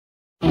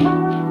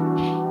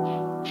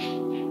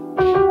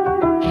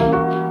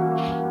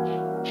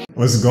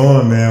What's going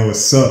on, man?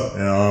 What's up?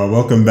 And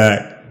welcome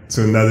back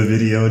to another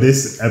video.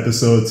 This is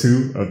episode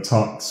 2 of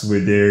Talks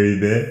with Dari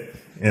there.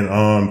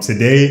 And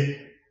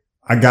today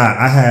I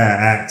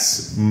had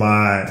asked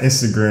my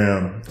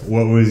Instagram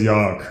what's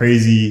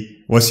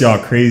y'all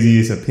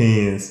craziest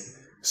opinions.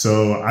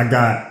 So I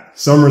got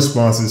some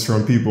responses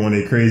from people on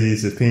their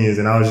craziest opinions,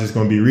 and I was just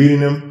gonna be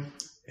reading them,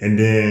 and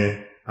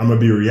then I'm gonna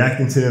be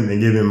reacting to them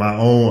and giving my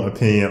own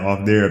opinion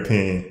off their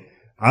opinion.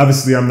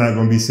 Obviously, I'm not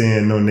going to be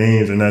saying no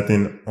names or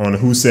nothing on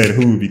who said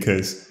who,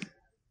 because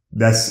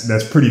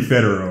that's pretty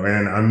federal,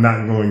 and I'm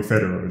not going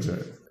federal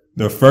yet.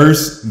 The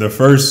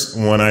first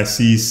one I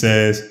see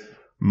says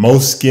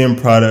most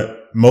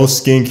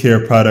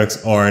skincare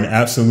products are an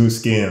absolute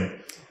scam,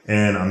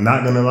 and I'm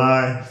not gonna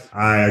lie,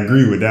 I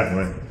agree with that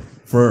one.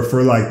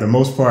 For like the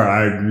most part,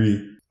 I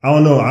agree. I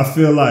don't know. I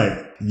feel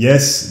like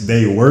yes,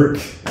 they work.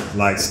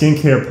 Like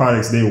skincare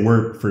products, they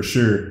work for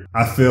sure.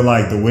 I feel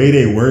like the way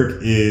they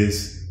work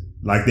is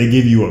like they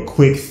give you a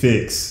quick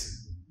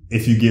fix,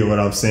 if you get what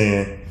I'm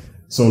saying.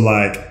 So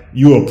like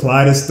you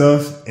apply the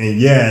stuff and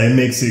yeah, it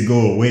makes it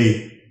go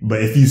away.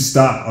 But if you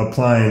stop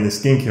applying the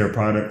skincare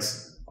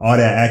products, all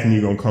that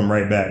acne gonna come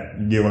right back.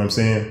 You get what I'm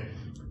saying?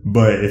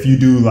 But if you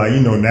do like,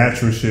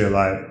 natural shit,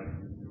 like,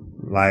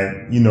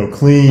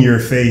 clean your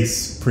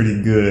face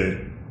pretty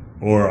good,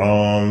 or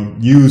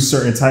use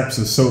certain types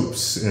of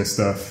soaps and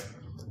stuff,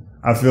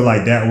 I feel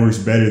like that works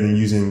better than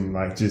using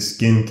like just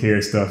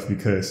skincare stuff,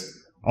 because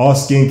all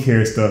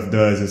skincare stuff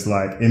does is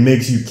like, it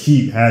makes you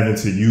keep having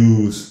to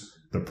use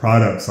the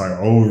products like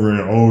over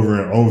and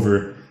over and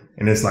over.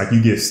 And it's like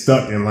you get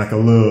stuck in like a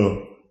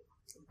little,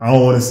 I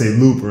don't want to say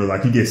loop, or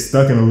like you get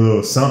stuck in a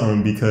little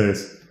something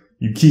because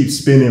you keep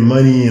spending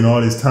money and all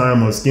this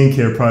time on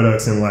skincare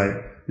products, and like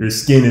your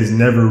skin is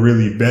never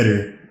really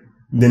better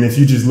than if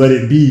you just let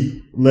it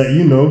be, let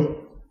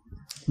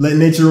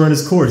nature run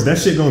its course. That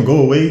shit gonna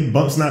go away.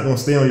 Bumps not gonna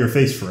stay on your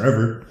face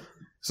forever.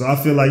 So I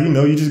feel like,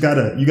 you just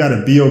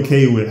gotta be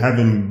okay with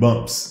having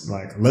bumps.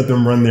 Like, let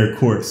them run their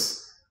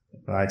course.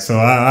 Like, so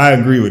I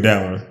agree with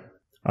that one.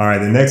 All right.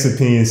 The next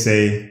opinion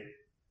say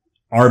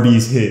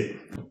Arby's hit.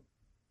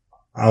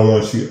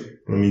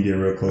 Let me get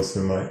real close to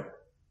the mic.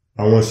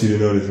 I want you to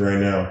know this right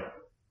now.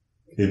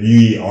 If you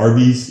eat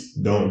Arby's,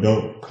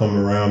 don't come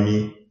around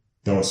me.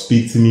 Don't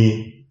speak to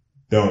me.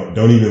 Don't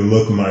even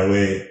look my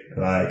way.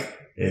 Like,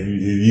 if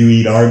you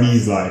eat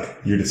Arby's, like,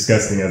 you're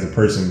disgusting as a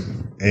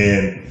person,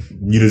 and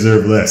you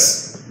deserve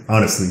less.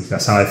 Honestly,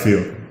 that's how I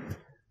feel.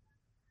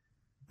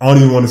 I don't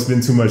even want to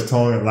spend too much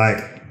time.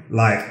 Like,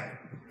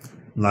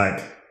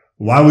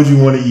 why would you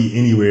want to eat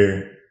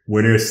anywhere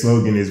where their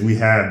slogan is "We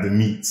have the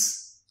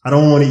meats"? I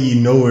don't want to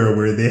eat nowhere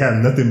where they have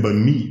nothing but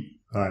meat.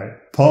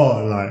 Like,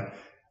 pause. Like,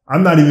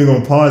 I'm not even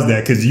gonna pause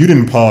that because you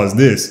didn't pause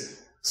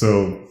this.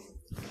 So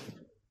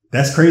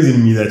that's crazy to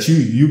me that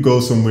you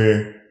go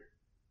somewhere.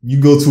 You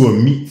go to a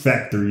meat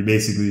factory,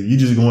 basically. You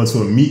just go into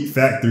a meat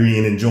factory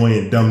and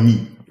enjoying dumb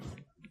meat.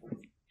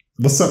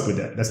 What's up with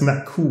that? That's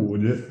not cool,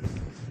 dude.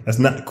 That's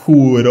not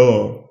cool at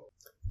all.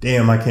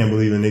 Damn, I can't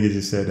believe a nigga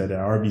just said that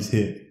Arby's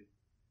hit.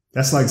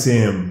 That's like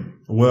saying,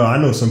 well, I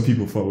know some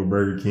people fuck with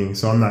Burger King,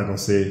 so I'm not gonna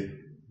say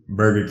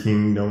Burger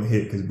King don't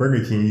hit, because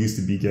Burger King used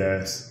to be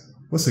gas.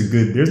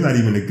 There's not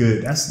even a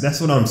good,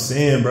 that's what I'm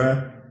saying,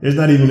 bruh. There's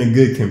not even a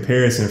good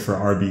comparison for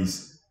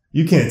Arby's.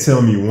 You can't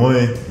tell me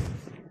one.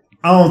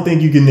 I don't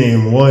think you can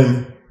name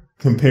one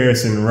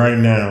comparison right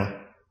now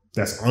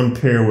that's on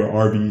par with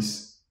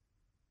Arby's.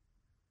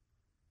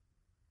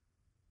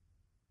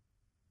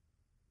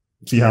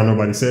 See how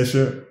nobody says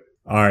shit?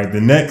 All right,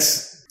 the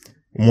next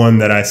one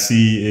that I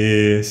see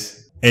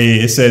is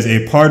it says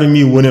a part of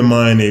me wouldn't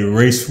mind a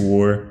race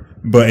war,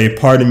 but a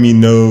part of me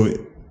know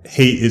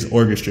hate is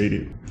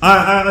orchestrated.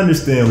 I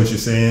understand what you're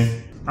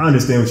saying. I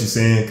understand what you're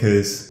saying,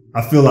 because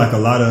I feel like a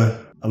lot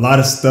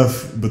of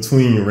stuff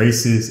between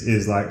races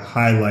is like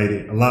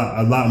highlighted. A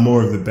lot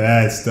more of the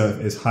bad stuff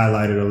is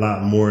highlighted a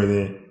lot more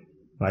than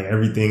like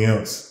everything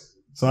else.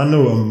 So I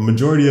know a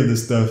majority of the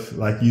stuff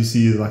like you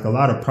see is like a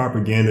lot of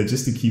propaganda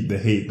just to keep the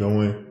hate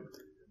going.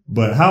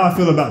 But how I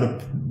feel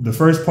about the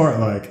first part,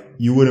 like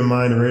you wouldn't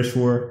mind a race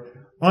war.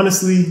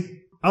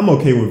 Honestly, I'm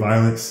okay with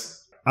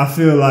violence. I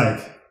feel like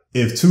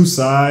if two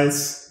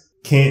sides,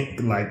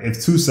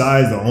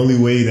 the only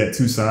way that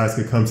two sides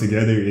could come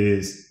together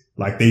is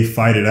like they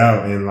fight it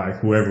out, and like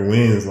whoever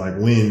wins, like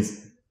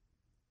wins.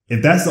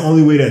 If that's the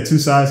only way that two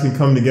sides can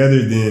come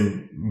together,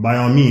 then by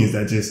all means,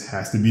 that just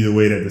has to be the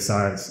way that the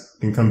sides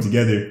can come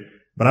together.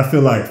 But I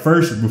feel like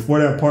first, before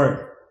that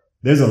part,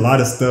 there's a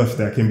lot of stuff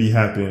that can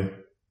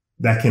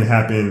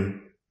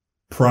happen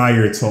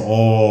prior to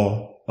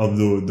all of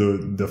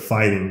the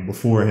fighting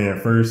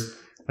beforehand. First,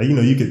 like,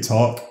 you could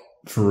talk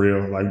for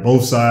real. Like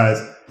both sides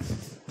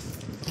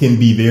can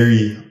be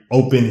very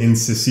open and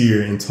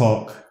sincere and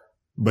talk.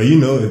 But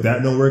if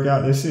that don't work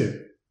out, then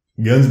shit,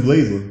 guns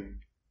blazing,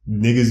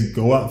 niggas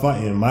go out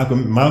fighting.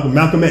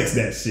 Malcolm X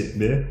that shit,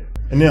 man.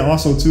 And then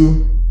also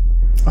too,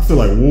 I feel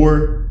like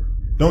war,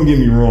 don't get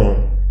me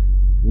wrong,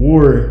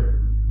 war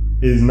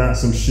is not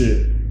some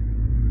shit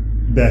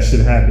that should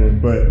happen.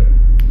 But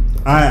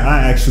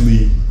I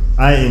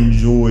I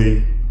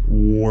enjoy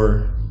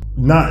war.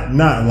 Not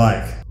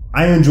like,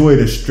 I enjoy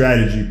the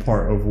strategy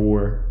part of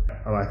war.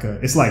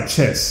 It's like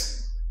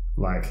chess.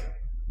 Like,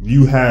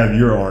 you have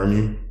your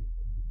army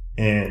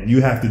and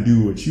you have to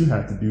do what you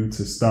have to do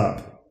to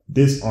stop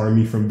this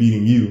army from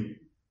beating you.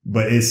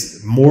 But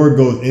it's more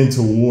goes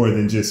into war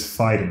than just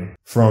fighting.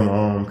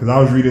 Cause I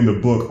was reading the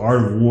book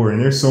Art of War,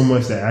 and there's so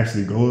much that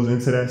actually goes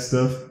into that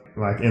stuff.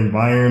 Like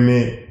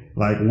environment,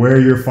 like where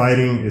you're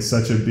fighting is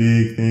such a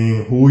big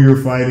thing. Who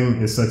you're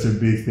fighting is such a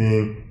big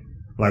thing.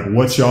 Like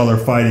what y'all are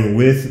fighting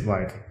with,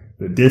 like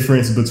the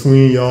difference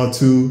between y'all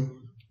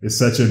two is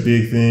such a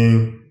big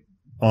thing.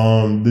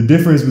 The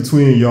difference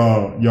between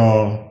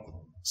y'all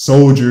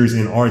soldiers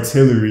and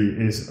artillery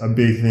is a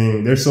big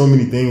thing. There's so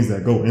many things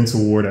that go into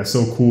war that's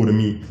so cool to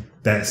me.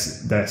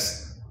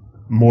 That's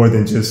more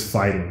than just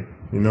fighting,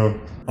 you know?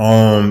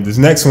 This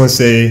next one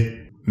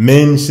say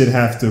men should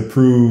have to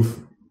prove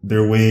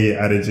their way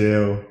out of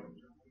jail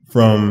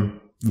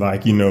from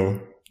like, you know,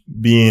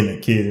 being a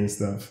kid and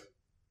stuff.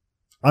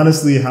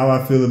 Honestly, how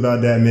I feel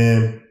about that,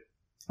 man,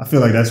 I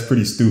feel like that's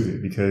pretty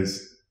stupid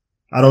because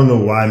I don't know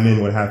why men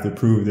would have to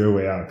prove their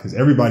way out because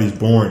everybody's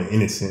born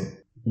innocent.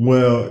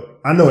 Well,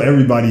 I know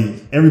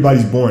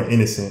everybody's born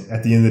innocent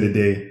at the end of the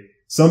day.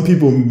 Some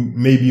people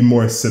may be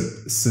more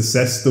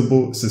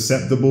susceptible to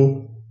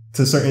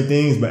certain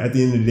things, but at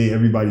the end of the day,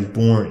 everybody's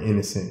born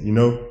innocent, you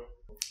know?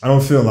 I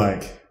don't feel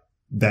like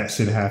that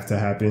should have to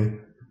happen.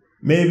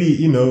 Maybe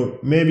if,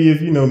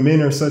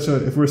 men are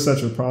if we're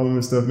such a problem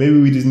and stuff, maybe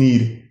we just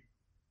need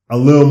a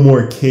little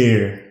more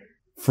care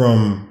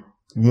from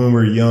when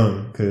we're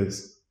young.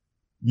 Cause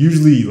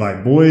usually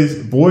like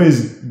boys,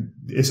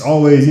 it's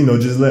always,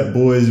 just let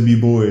boys be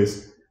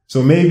boys.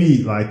 So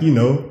maybe like,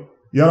 y'all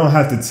don't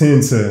have to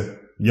tend to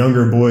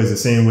younger boys the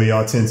same way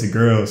y'all tend to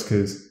girls.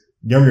 Cause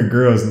younger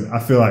girls, I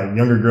feel like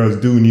younger girls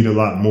do need a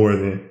lot more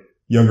than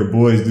younger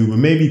boys do, but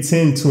maybe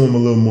tend to them a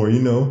little more,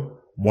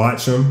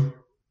 watch them,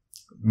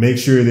 make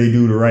sure they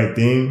do the right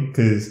thing.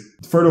 Cause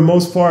for the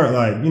most part,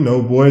 like,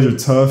 boys are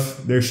tough.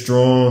 They're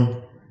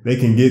strong. They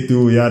can get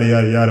through yada,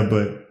 yada, yada.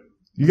 But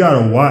you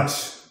got to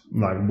watch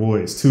like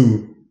boys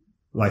too.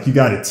 Like you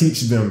got to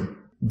teach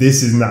them.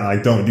 This is not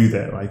like, don't do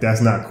that. Like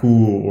that's not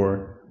cool,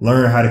 or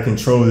learn how to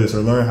control this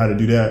or learn how to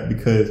do that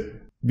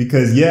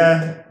because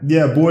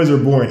yeah, boys are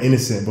born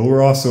innocent, but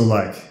we're also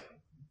like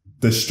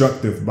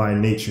destructive by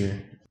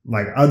nature.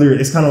 Like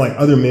it's kind of like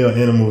other male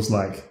animals,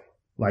 like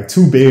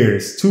two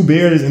bears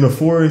in a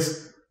forest.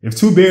 If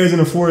two bears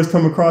in a forest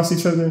come across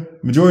each other,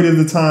 majority of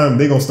the time,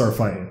 they gonna start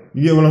fighting.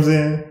 You get what I'm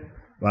saying?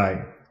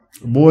 Like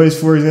boys,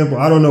 for example,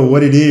 I don't know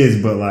what it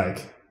is, but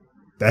like,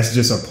 that's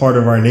just a part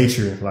of our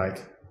nature.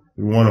 Like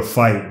we want to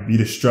fight, be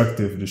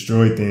destructive,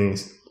 destroy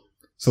things.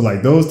 So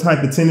like those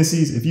type of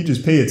tendencies, if you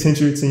just pay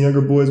attention to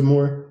younger boys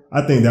more,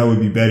 I think that would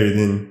be better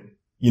than,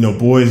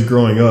 boys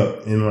growing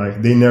up and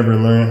like they never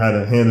learned how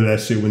to handle that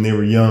shit when they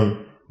were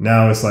young.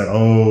 Now it's like,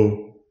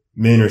 oh,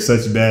 men are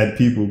such bad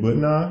people. But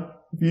nah,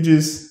 if you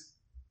just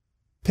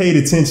paid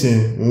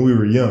attention when we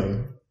were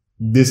young,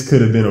 this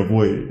could have been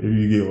avoided, if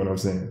you get what I'm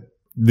saying.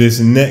 This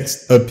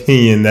next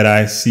opinion that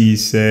I see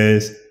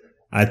says,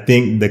 I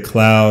think the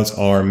clouds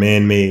are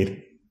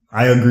man-made.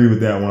 I agree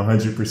with that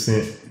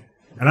 100%.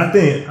 And I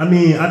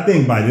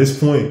think by this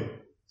point,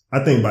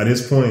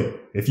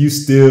 if you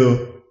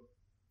still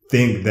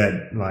think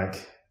that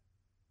like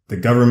the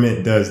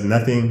government does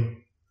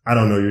nothing, I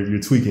don't know, you're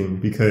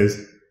tweaking,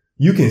 because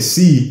you can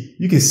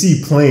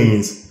see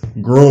planes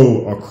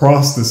grow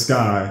across the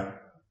sky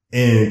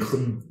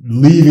and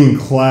leaving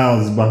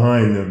clouds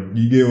behind them.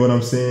 You get what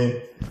I'm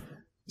saying?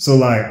 So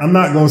like, I'm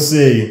not going to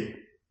say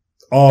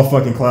all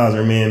fucking clouds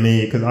are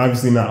man-made, because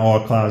obviously not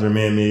all clouds are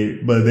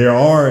man-made, but there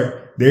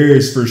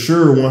is for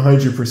sure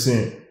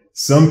 100%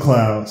 some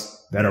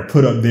clouds that are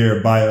put up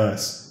there by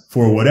us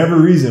for whatever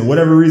reason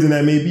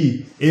that may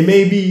be. It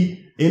may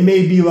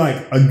be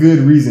like a good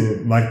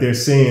reason, like they're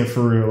saying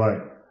for real.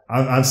 Like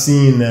I've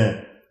seen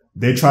that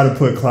they try to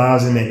put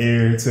clouds in the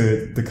air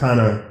to kind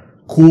of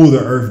cool the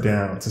earth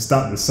down, to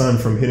stop the sun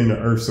from hitting the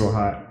earth so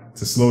hot,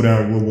 to slow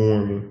down global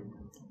warming.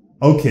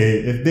 Okay,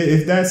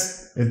 if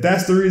that's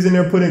the reason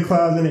they're putting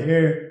clouds in the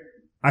air,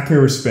 I can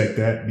respect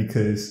that,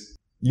 because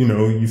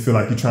you feel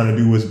like you're trying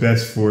to do what's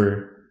best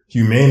for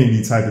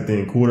humanity type of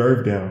thing. Cool the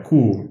earth down.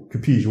 Cool.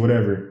 Capiche,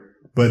 whatever.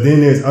 But then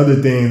there's other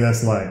things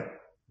that's like,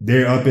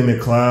 they're up in the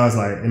clouds,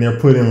 like, and they're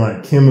putting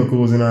like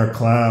chemicals in our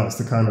clouds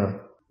to kind of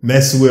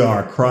mess with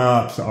our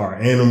crops, our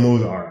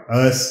animals,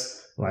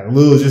 us, like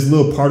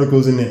little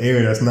particles in the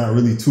air that's not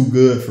really too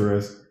good for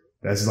us.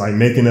 That's like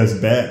making us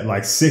bad,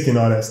 like sick and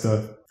all that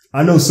stuff.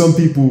 I know some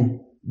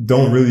people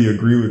don't really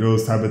agree with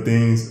those type of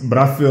things, but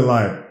I feel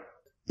like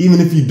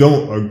even if you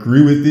don't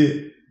agree with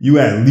it, you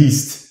at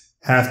least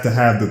have to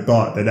have the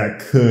thought that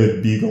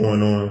could be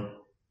going on.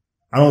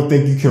 I don't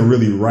think you can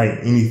really write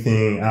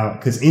anything out,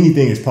 because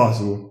anything is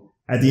possible.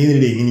 At the end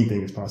of the day,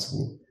 anything is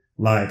possible.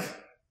 Like,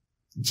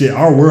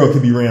 our world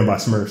could be ran by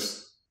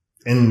Smurfs.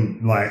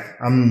 And like,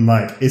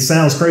 it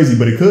sounds crazy,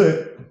 but it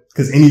could,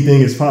 because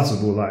anything is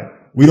possible. Like,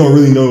 we don't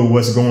really know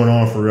what's going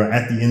on for real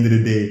at the end of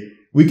the day.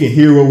 We can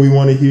hear what we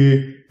want to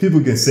hear.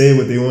 People can say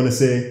what they want to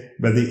say.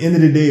 But at the end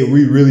of the day,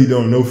 we really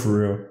don't know for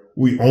real.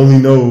 We only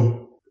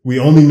know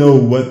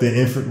about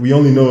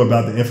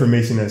the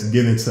information that's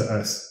given to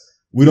us.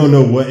 We don't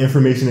know what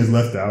information is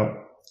left out.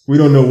 We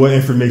don't know what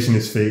information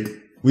is fake.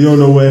 We don't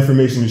know what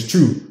information is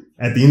true.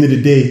 At the end of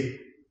the day,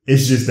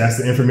 it's just that's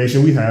the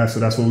information we have. So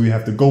that's what we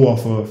have to go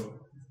off of.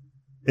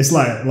 It's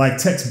like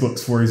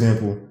textbooks, for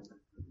example.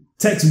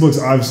 Textbooks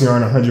obviously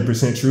aren't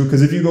 100% true,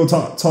 because if you go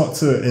talk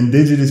to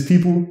indigenous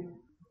people,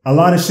 a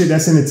lot of shit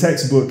that's in the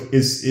textbook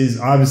is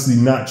obviously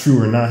not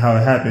true or not how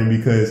it happened,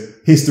 because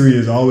history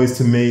is always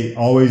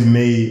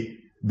made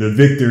the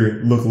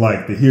victor look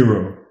like the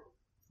hero.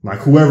 Like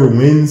whoever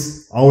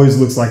wins always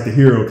looks like the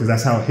hero, because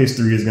that's how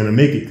history is going to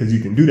make it, because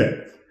you can do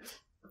that.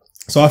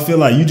 So I feel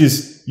like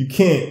you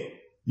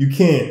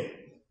can't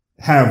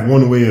have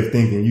one way of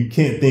thinking. You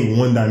can't think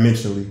one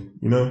dimensionally,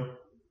 you know?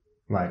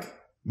 Like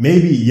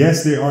maybe,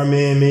 yes, there are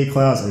man-made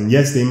clouds, and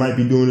yes, they might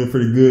be doing it for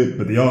the good,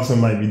 but they also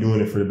might be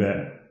doing it for the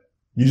bad.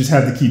 You just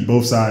have to keep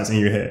both sides in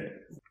your head.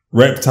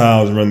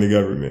 Reptiles run the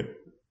government.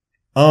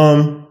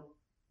 I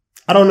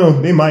don't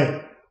know. They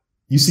might.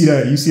 You see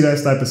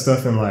that type of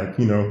stuff in, like,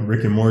 you know,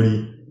 Rick and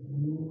Morty,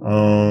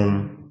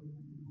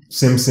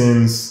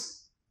 Simpsons.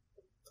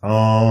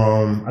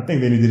 I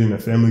think they did it in a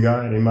Family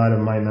Guy. They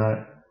might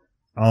not.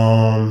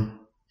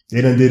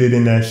 They done did it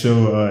in that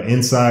show,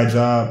 Inside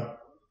Job.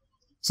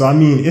 So, I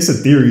mean, it's a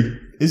theory.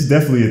 It's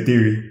definitely a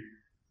theory.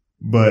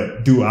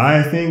 But do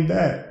I think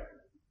that?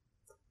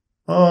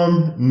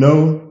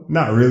 No,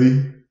 not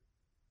really.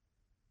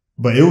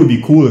 But it would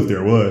be cool if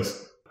there was.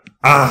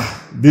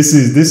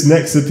 This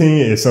next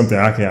opinion is something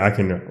I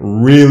can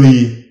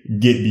really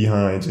get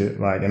behind it.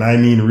 Like, and I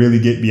mean really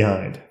get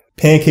behind.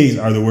 Pancakes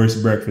are the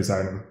worst breakfast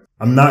item.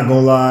 I'm not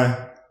gonna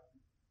lie.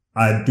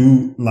 I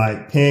do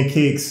like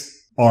pancakes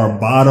are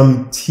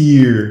bottom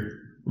tier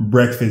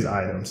breakfast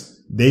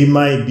items. They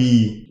might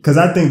be, because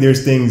I think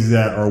there's things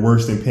that are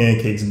worse than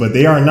pancakes, but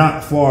they are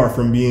not far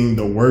from being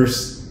the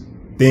worst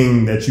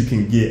thing that you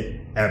can get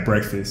at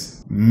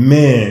breakfast.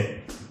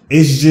 Man,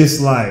 it's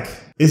just like,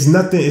 it's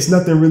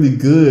nothing really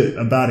good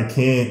about a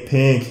canned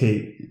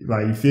pancake.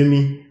 Like, you feel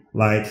me?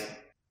 Like,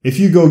 if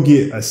you go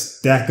get a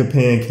stack of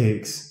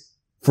pancakes,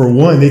 for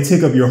one, they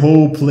take up your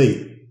whole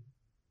plate.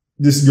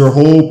 Just your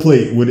whole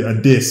plate with a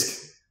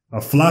disc, a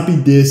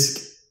floppy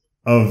disc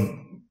of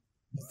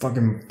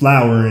fucking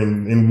flour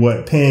and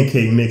what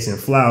pancake mix and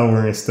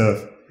flour and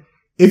stuff.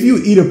 If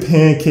you eat a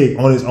pancake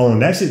on its own,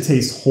 that shit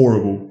tastes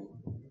horrible.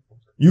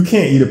 You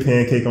can't eat a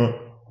pancake on.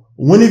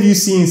 When have you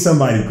seen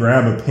somebody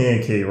grab a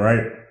pancake,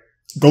 right?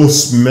 Go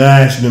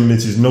smash them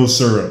bitches, no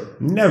syrup.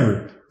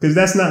 Never. Because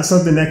that's not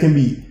something that can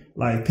be,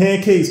 like,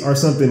 pancakes are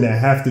something that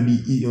have to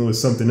be eaten with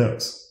something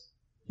else.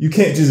 You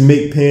can't just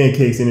make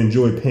pancakes and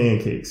enjoy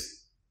pancakes.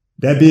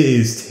 That bit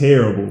is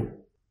terrible.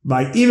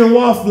 Like, even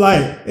waffle,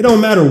 like, it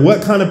don't matter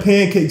what kind of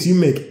pancakes you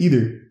make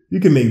either. You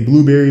can make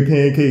blueberry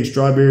pancakes,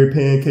 strawberry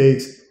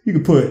pancakes. You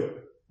can put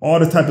all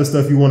the type of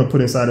stuff you want to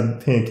put inside a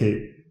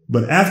pancake.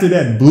 But after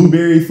that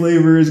blueberry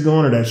flavor is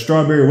gone, or that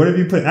strawberry, whatever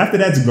you put, after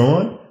that's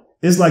gone,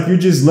 it's like you're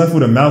just left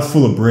with a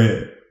mouthful of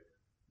bread.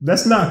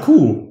 That's not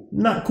cool.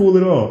 Not cool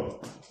at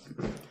all.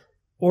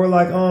 Or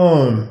like,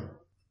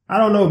 I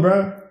don't know,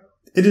 bro.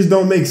 It just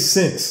don't make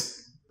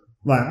sense.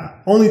 Like,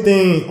 only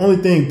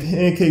thing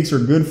pancakes are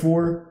good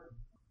for,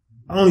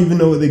 I don't even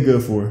know what they're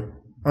good for,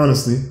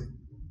 honestly.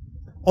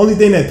 Only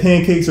thing that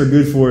pancakes are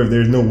good for if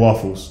there's no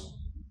waffles.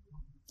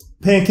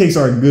 Pancakes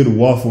are a good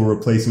waffle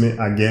replacement,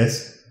 I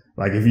guess.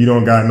 Like, if you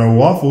don't got no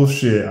waffles,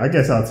 shit, I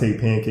guess I'll take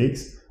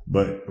pancakes.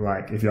 But,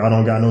 like, if y'all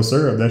don't got no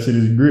syrup, that shit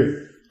is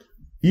grit.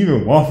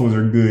 Even waffles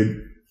are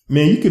good.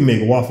 Man, you can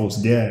make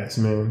waffles gas,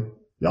 man.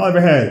 Y'all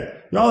ever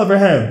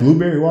had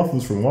blueberry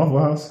waffles from Waffle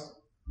House?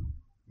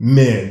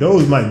 Man,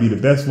 those might be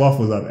the best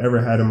waffles I've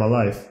ever had in my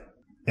life.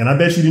 And I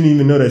bet you didn't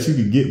even know that you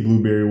could get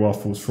blueberry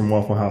waffles from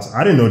Waffle House.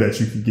 I didn't know that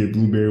you could get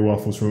blueberry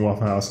waffles from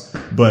Waffle House.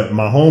 But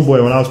my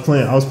homeboy, when I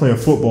was playing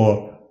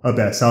football up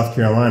at South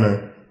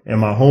Carolina, and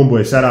my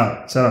homeboy, shout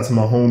out to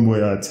my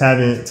homeboy,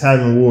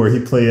 Tavin Ward, he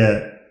play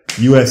at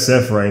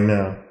USF right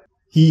now.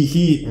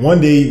 He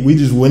one day we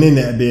just went in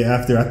that bit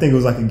after, I think it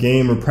was like a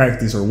game or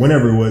practice or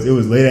whenever it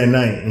was late at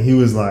night, and he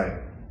was like,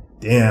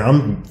 damn,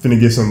 I'm finna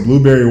get some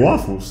blueberry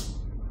waffles.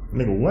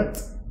 Nigga,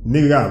 what?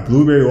 Nigga got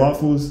blueberry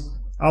waffles?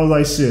 I was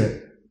like,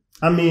 shit.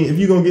 I mean, if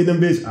you gonna get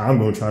them bitch, I'm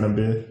gonna try them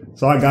bitch.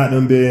 So I got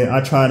them bitch,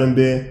 I tried them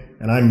bitch,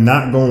 and I'm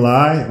not gonna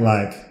lie,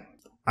 like,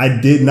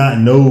 I did not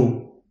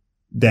know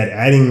that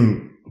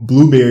adding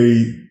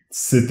blueberry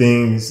to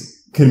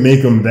things could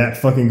make them that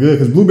fucking good,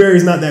 because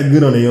blueberry's not that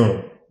good on their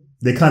own.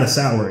 They kind of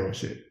sour and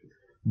shit.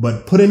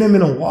 But putting them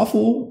in a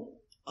waffle,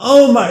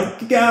 oh my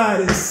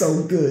God, it's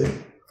so good.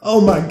 Oh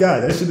my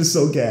God, that shit is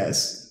so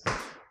gas.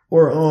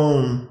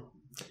 Or,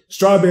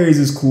 strawberries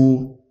is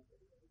cool.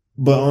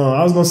 But,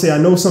 I was gonna say, I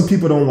know some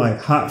people don't like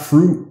hot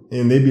fruit,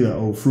 and they be like,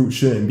 oh, fruit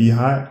shouldn't be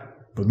hot.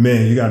 But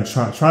man, you gotta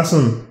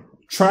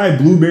try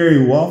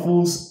blueberry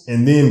waffles,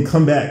 and then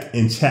come back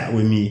and chat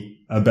with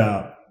me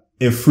about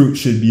if fruit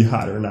should be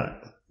hot or not.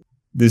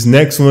 This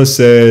next one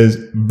says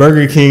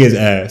Burger King is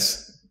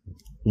ass.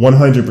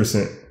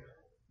 100%.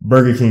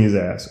 Burger King is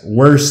ass.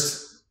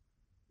 Worst.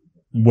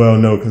 Well,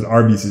 no, because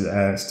Arby's is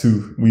ass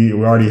too. We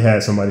already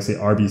had somebody say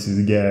Arby's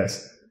is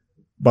gas.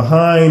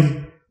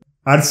 Behind,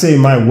 I'd say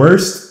my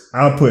worst,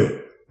 I'll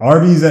put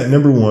Arby's at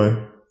number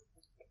 1.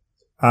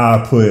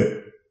 I'll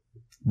put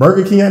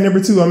Burger King at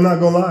number 2. I'm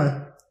not gonna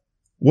lie.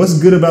 What's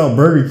good about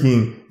Burger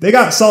King? They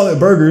got solid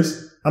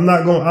burgers. I'm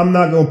not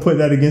gonna put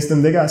that against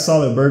them. They got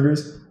solid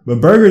burgers. But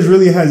Burger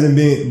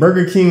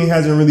King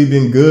hasn't really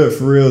been good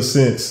for real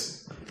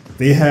since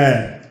they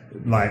had,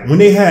 like, when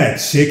they had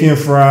chicken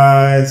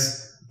fries,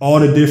 all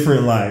the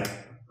different, like,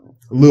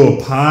 little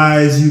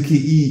pies you could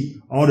eat,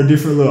 all the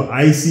different little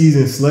ices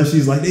and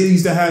slushies. Like, they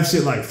used to have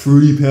shit like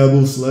Fruity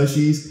Pebbles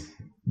slushies.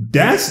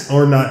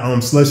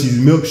 Slushies,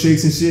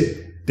 milkshakes and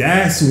shit.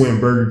 That's when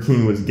Burger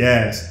King was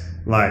gas.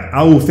 Like,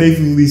 I will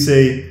faithfully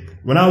say,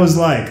 when I was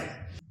like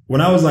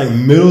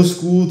middle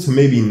school to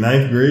maybe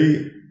 9th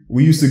grade,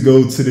 we used to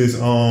go to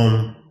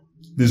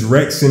this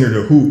rec center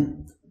to hoop,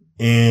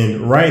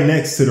 and right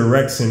next to the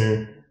rec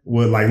center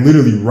was, like,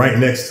 literally right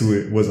next to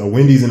it was a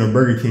Wendy's and a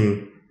Burger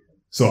King.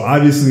 So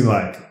obviously,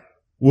 like,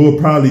 we'll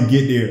probably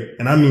get there.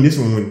 And I mean, this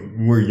one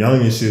when we're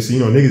young and shit. So, you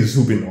know, niggas is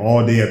hooping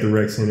all day at the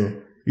rec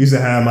center. Used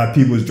to have my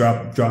peoples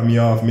drop me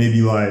off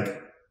maybe,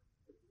 like,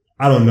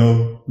 I don't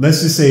know.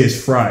 Let's just say it's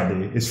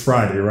Friday. It's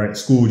Friday, right?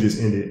 School just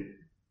ended.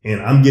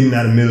 And I'm getting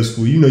out of middle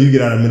school. You know, you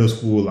get out of middle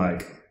school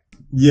like,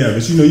 yeah,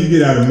 but you know, you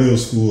get out of middle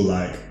school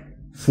like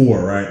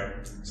 4, right?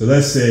 So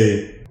let's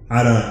say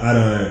I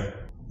done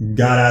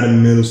got out of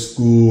middle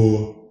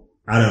school.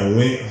 I done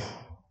went home.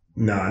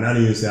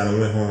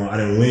 I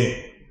done went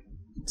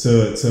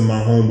to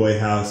my homeboy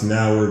house.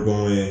 Now we're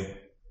going,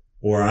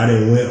 or I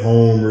done went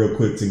home real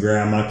quick to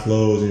grab my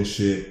clothes and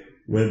shit.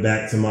 Went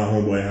back to my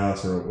homeboy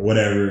house or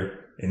whatever.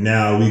 And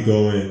now we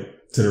going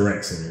to the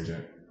rec center,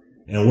 Jack.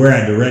 And we're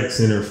at the rec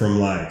center from,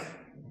 like,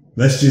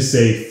 let's just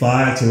say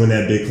 5 to when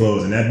that bit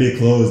closed. And that bit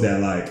closed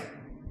at like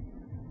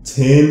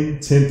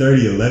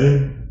 10:30,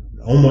 11.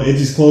 Almost, it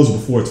just closed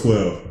before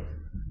 12.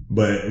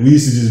 But we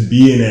used to just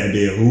be in that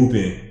bit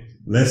hooping.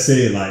 Let's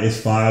say like it's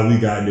 5, we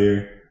got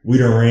there. We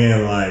done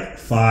ran like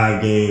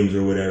 5 games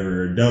or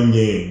whatever, or dumb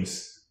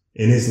games.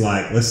 And it's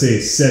like, let's say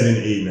it's 7,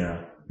 8 now.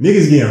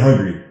 Niggas getting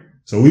hungry.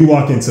 So we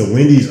walk into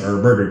Wendy's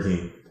or Burger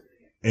King.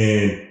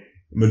 And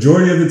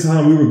majority of the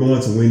time we were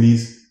going to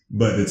Wendy's.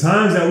 But the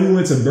times that we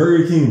went to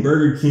Burger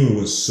King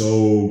was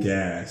so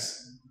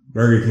gas.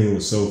 Burger King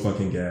was so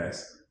fucking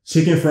gas.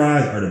 Chicken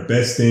fries are the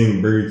best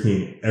thing Burger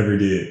King ever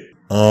did.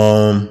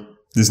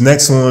 This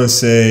next one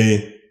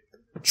say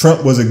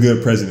Trump was a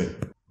good president.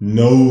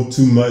 Know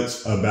too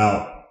much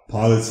about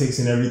politics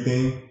and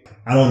everything.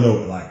 I don't know,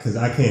 like, cause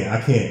I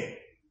can't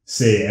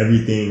say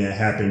everything that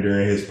happened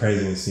during his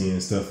presidency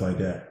and stuff like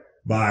that.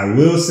 But I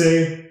will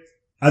say,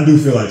 I do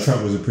feel like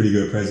Trump was a pretty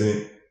good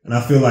president. And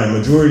I feel like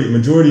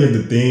majority of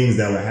the things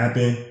that would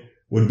happen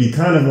would be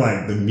kind of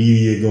like the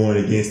media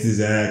going against his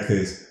ad.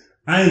 Cause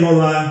I ain't gonna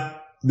lie,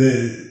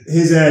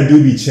 his ad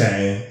do be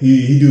chatting.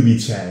 He do be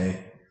chatting.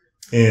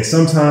 And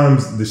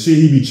sometimes the shit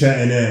he be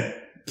chatting at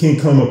can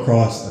come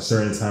across a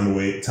certain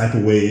type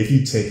of way if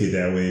you take it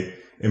that way.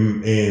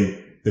 And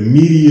the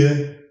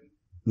media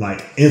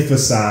like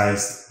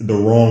emphasized the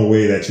wrong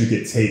way that you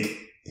could take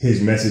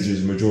his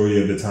messages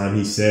majority of the time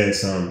he said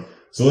something.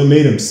 So it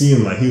made him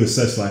seem like he was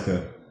such like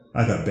a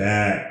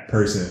bad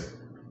person.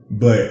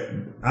 But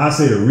I'll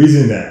say the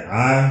reason that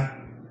I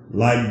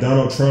like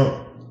Donald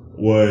Trump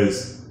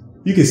was,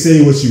 you can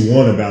say what you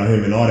want about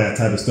him and all that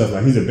type of stuff.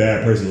 Like, he's a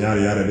bad person,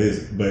 yada, yada, this.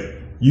 But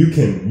you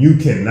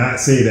cannot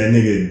say that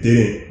nigga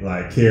didn't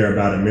like care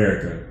about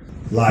America.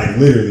 Like,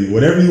 literally,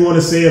 whatever you want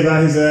to say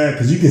about his ad,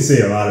 cause you can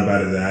say a lot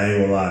about his ad, I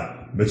ain't gonna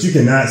lie. But you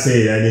cannot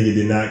say that nigga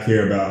did not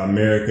care about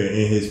America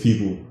and his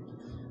people.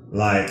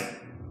 Like,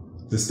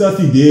 the stuff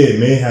he did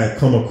may have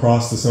come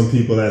across to some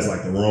people as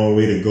like the wrong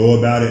way to go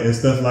about it and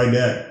stuff like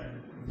that.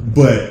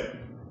 But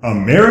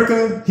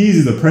America,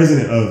 he's the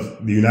president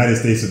of the United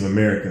States of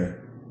America.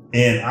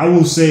 And I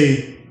will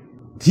say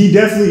he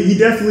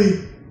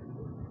definitely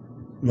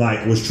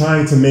like was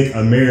trying to make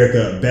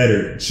America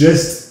better,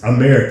 just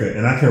America.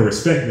 And I can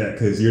respect that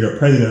because you're the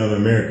president of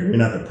America. You're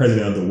not the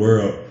president of the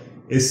world.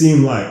 It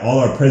seemed like all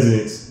our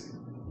presidents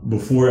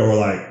before, or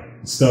like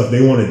stuff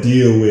they want to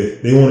deal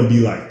with, they want to be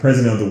like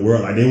president of the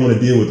world. Like, they want to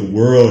deal with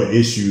world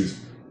issues.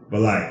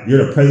 But like,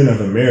 you're the president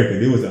of America.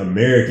 Deal with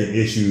American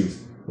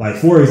issues. Like,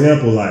 for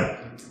example, like,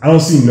 I don't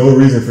see no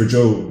reason for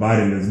Joe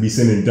Biden to be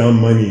sending dumb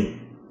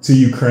money to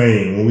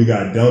Ukraine when we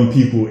got dumb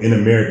people in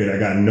America that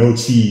got no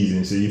cheese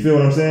and shit. You feel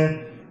what I'm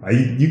saying? Like,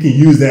 you can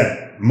use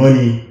that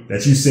money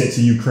that you sent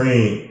to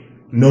Ukraine,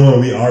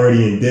 knowing we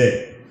already in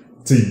debt,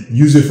 to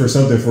use it for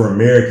something for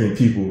American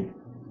people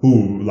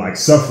who like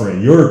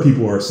suffering. Your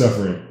people are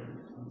suffering.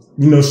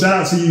 You know,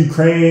 shout out to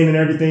Ukraine and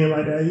everything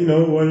like that, you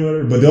know,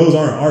 whatever. But those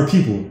aren't our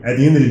people. At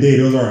the end of the day,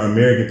 those aren't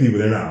American people.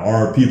 They're not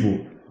our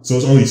people. So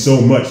it's only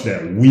so much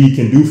that we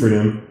can do for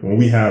them when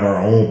we have our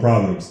own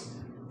problems.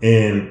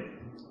 And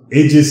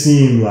it just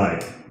seemed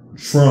like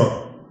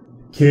Trump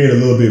cared a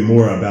little bit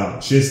more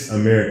about just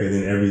America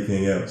than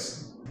everything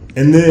else.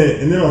 And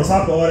then on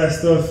top of all that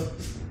stuff,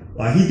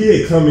 like he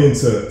did come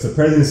into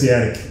presidency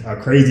at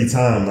a crazy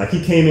time. Like he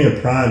came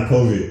in prime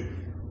COVID,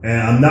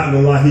 and I'm not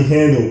gonna lie, he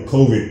handled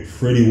COVID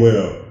pretty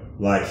well.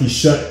 Like he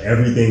shut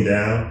everything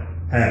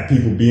down, had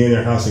people be in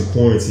their house in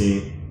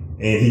quarantine,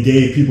 and he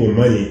gave people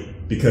money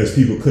because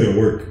people couldn't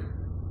work.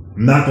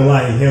 I'm not gonna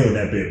lie, he handled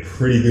that bit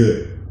pretty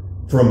good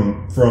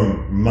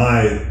from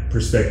my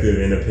perspective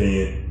and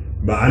opinion.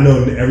 But I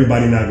know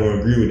everybody not gonna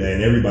agree with that,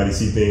 and everybody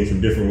see things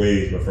from different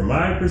ways. But from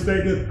my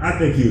perspective, I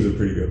think he was a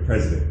pretty good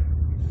president.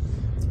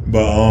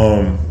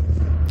 But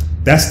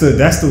that's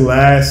the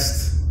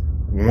last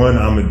one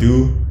I'm gonna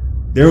do.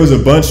 There was a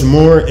bunch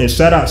more, and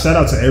shout out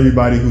to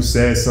everybody who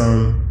said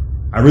something.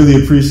 I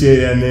really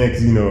appreciate that, man,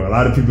 because you know a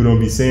lot of people don't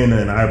be saying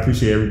that, and I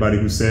appreciate everybody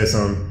who said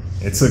something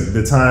and took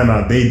the time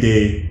out their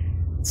day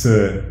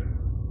to.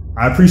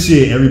 I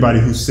appreciate everybody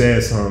who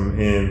said something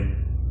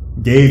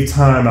and gave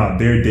time out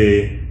their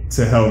day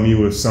to help me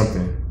with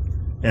something,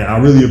 and I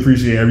really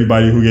appreciate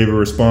everybody who gave a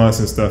response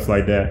and stuff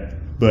like that.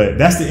 But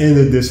that's the end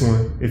of this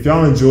one. If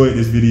y'all enjoyed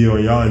this video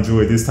and y'all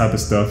enjoyed this type of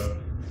stuff,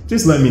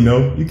 just let me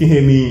know. You can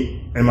hit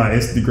me in my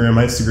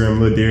Instagram,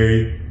 Lil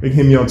Dari. You can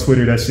hit me on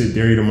Twitter, that shit,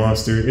 Dari the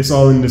Monster. It's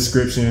all in the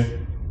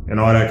description and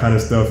all that kind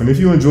of stuff. And if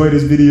you enjoyed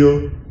this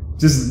video,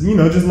 just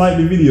like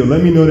the video.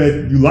 Let me know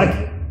that you like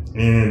it.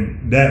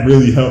 And that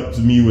really helps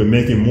me with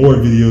making more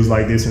videos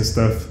like this and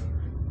stuff.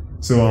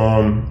 So,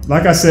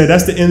 like I said,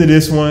 that's the end of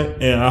this one.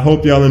 And I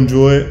hope y'all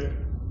enjoy it.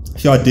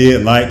 If y'all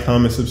did, like,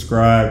 comment,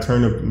 subscribe,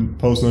 turn the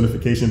post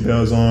notification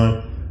bells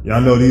on. Y'all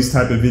know these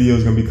type of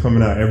videos gonna be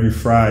coming out every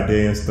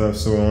Friday and stuff.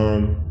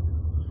 So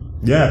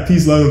yeah,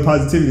 peace, love, and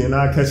positivity, and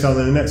I'll catch y'all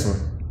in the next one.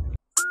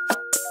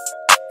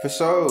 For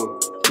sure.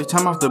 They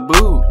time off the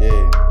boot.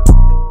 Yeah.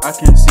 I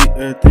can see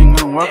everything.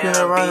 I'm walking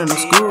around in the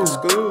school.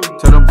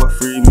 Tell them boy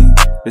free me.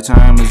 Bitch,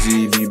 I am a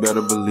ZB,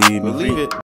 better believe me. Believe it.